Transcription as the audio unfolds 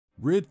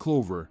Red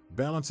Clover,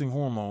 balancing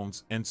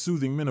hormones and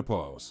soothing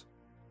menopause.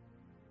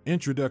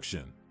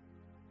 Introduction.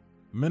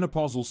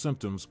 Menopausal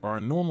symptoms are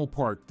a normal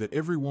part that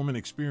every woman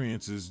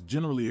experiences,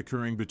 generally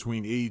occurring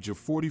between age of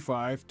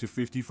 45 to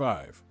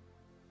 55.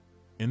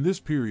 In this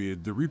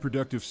period, the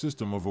reproductive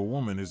system of a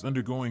woman is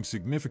undergoing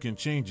significant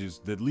changes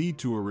that lead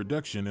to a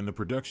reduction in the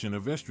production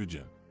of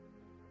estrogen.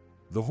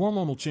 The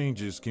hormonal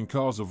changes can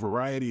cause a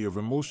variety of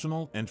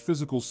emotional and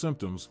physical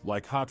symptoms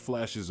like hot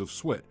flashes of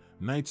sweat,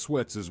 night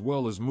sweats, as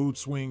well as mood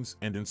swings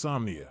and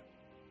insomnia.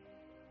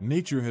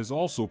 Nature has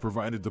also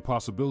provided the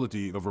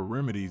possibility of a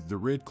remedy, the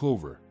red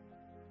clover.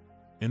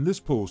 In this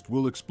post,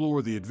 we'll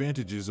explore the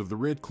advantages of the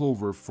red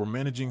clover for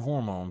managing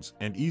hormones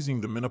and easing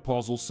the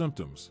menopausal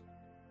symptoms.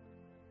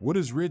 What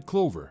is red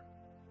clover?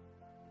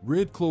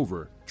 Red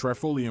clover,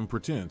 Trifolium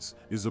pratense,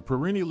 is a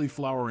perennially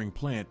flowering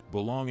plant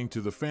belonging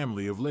to the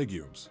family of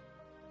legumes.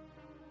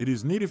 It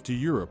is native to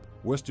Europe,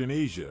 Western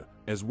Asia,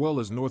 as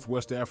well as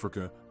Northwest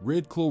Africa.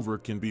 Red clover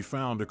can be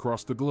found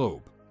across the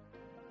globe.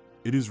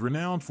 It is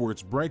renowned for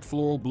its bright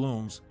floral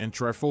blooms and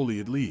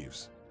trifoliate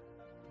leaves.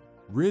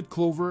 Red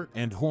clover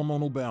and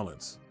hormonal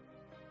balance.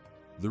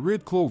 The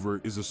red clover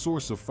is a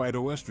source of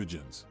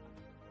phytoestrogens.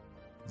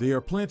 They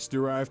are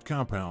plants-derived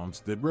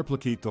compounds that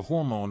replicate the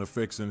hormone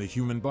effects in the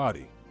human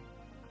body.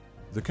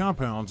 The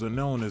compounds are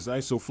known as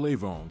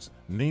isoflavones,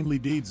 namely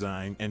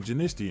daidzein and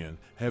genistein,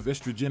 have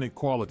estrogenic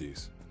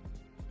qualities.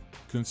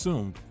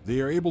 Consumed, they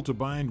are able to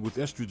bind with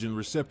estrogen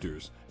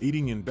receptors,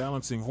 aiding in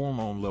balancing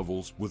hormone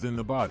levels within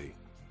the body.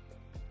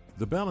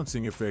 The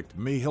balancing effect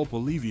may help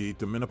alleviate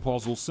the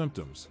menopausal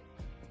symptoms.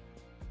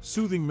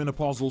 Soothing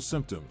menopausal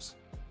symptoms.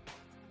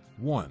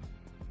 1.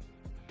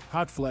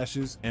 Hot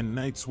flashes and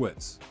night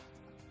sweats.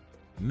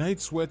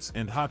 Night sweats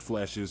and hot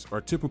flashes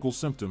are typical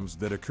symptoms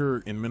that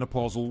occur in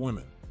menopausal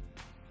women.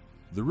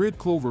 The red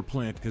clover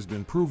plant has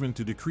been proven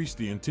to decrease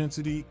the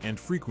intensity and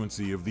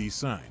frequency of these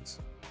signs.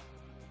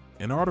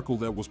 An article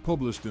that was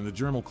published in the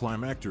journal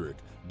Climacteric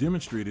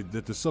demonstrated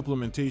that the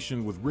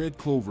supplementation with red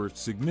clover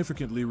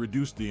significantly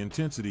reduced the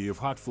intensity of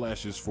hot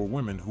flashes for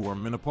women who are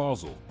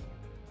menopausal.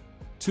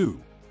 2.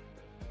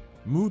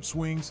 Mood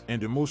swings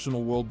and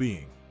emotional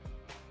well-being.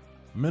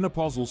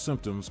 Menopausal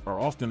symptoms are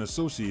often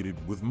associated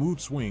with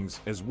mood swings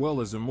as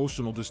well as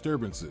emotional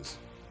disturbances.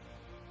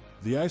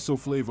 The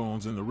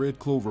isoflavones in the red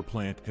clover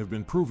plant have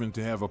been proven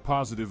to have a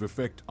positive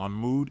effect on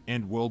mood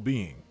and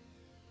well-being.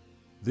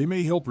 They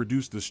may help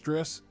reduce the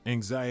stress,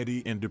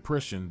 anxiety, and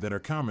depression that are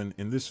common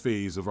in this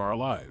phase of our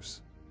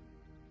lives.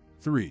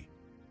 3.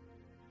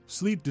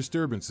 Sleep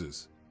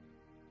disturbances.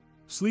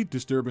 Sleep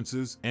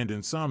disturbances and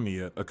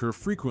insomnia occur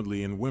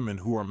frequently in women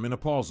who are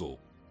menopausal.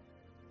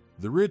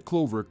 The red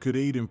clover could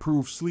aid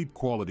improve sleep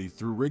quality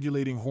through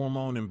regulating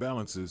hormone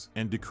imbalances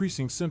and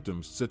decreasing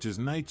symptoms such as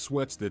night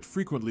sweats that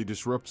frequently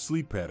disrupt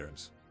sleep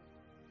patterns.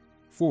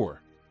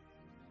 4.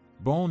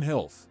 Bone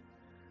health.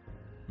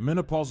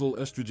 Menopausal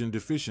estrogen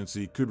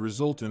deficiency could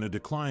result in a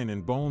decline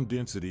in bone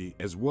density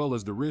as well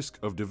as the risk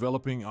of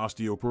developing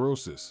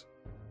osteoporosis.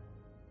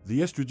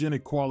 The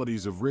estrogenic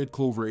qualities of red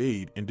clover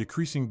aid in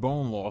decreasing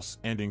bone loss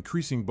and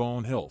increasing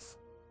bone health.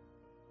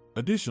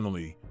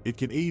 Additionally, it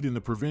can aid in the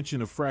prevention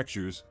of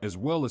fractures as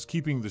well as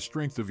keeping the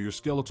strength of your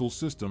skeletal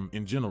system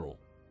in general.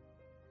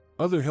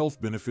 Other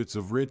health benefits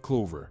of red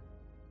clover.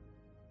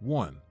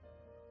 1.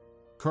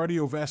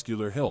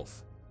 Cardiovascular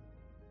health.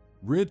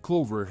 Red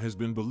clover has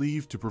been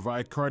believed to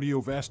provide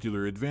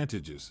cardiovascular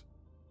advantages.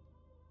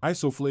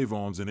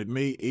 Isoflavones in it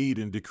may aid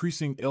in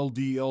decreasing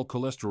LDL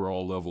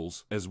cholesterol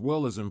levels as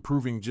well as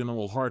improving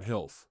general heart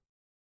health.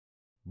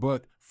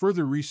 But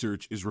further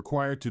research is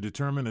required to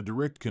determine a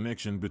direct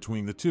connection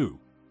between the two.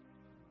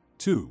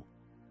 2.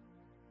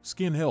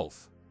 Skin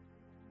health.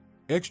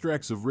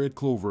 Extracts of red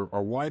clover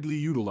are widely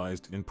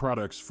utilized in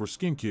products for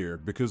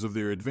skincare because of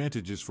their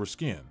advantages for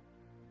skin.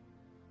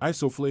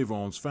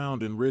 Isoflavones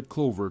found in red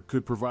clover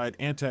could provide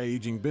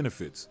anti-aging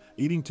benefits,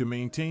 aiding to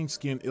maintain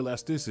skin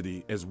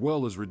elasticity as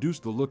well as reduce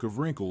the look of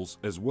wrinkles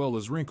as well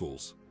as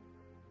wrinkles.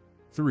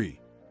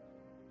 3.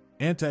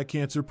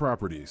 Anti-cancer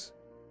properties.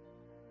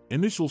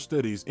 Initial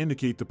studies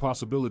indicate the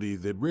possibility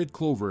that red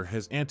clover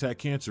has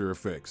anti-cancer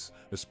effects,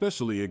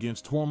 especially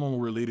against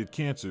hormone-related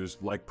cancers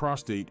like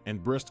prostate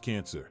and breast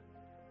cancer.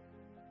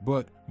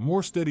 But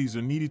more studies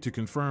are needed to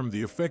confirm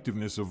the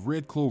effectiveness of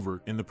red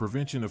clover in the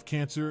prevention of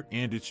cancer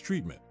and its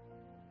treatment.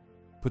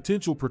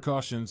 Potential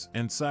precautions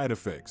and side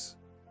effects.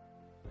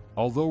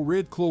 Although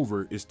red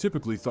clover is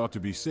typically thought to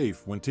be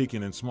safe when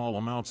taken in small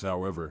amounts,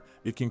 however,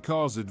 it can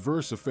cause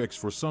adverse effects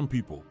for some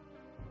people.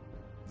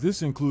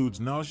 This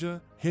includes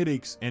nausea,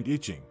 headaches, and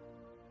itching.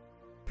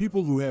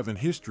 People who have a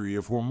history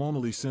of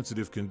hormonally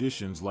sensitive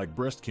conditions like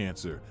breast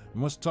cancer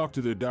must talk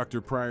to their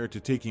doctor prior to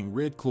taking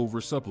red clover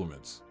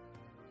supplements.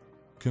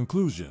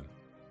 Conclusion.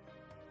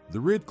 The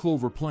red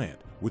clover plant,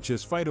 which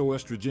has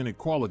phytoestrogenic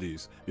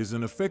qualities, is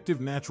an effective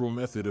natural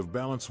method of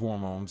balance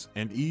hormones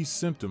and ease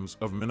symptoms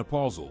of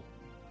menopausal.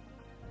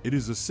 It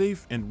is a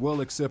safe and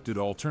well-accepted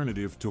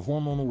alternative to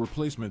hormonal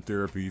replacement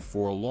therapy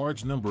for a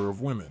large number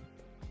of women.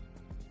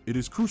 It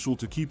is crucial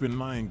to keep in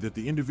mind that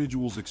the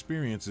individual's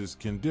experiences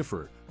can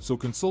differ, so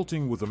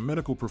consulting with a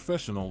medical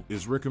professional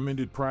is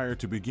recommended prior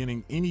to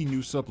beginning any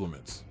new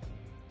supplements.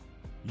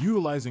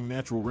 Utilizing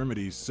natural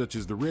remedies such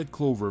as the Red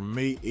Clover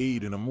may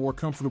aid in a more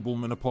comfortable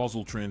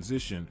menopausal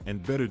transition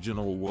and better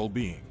general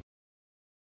well-being.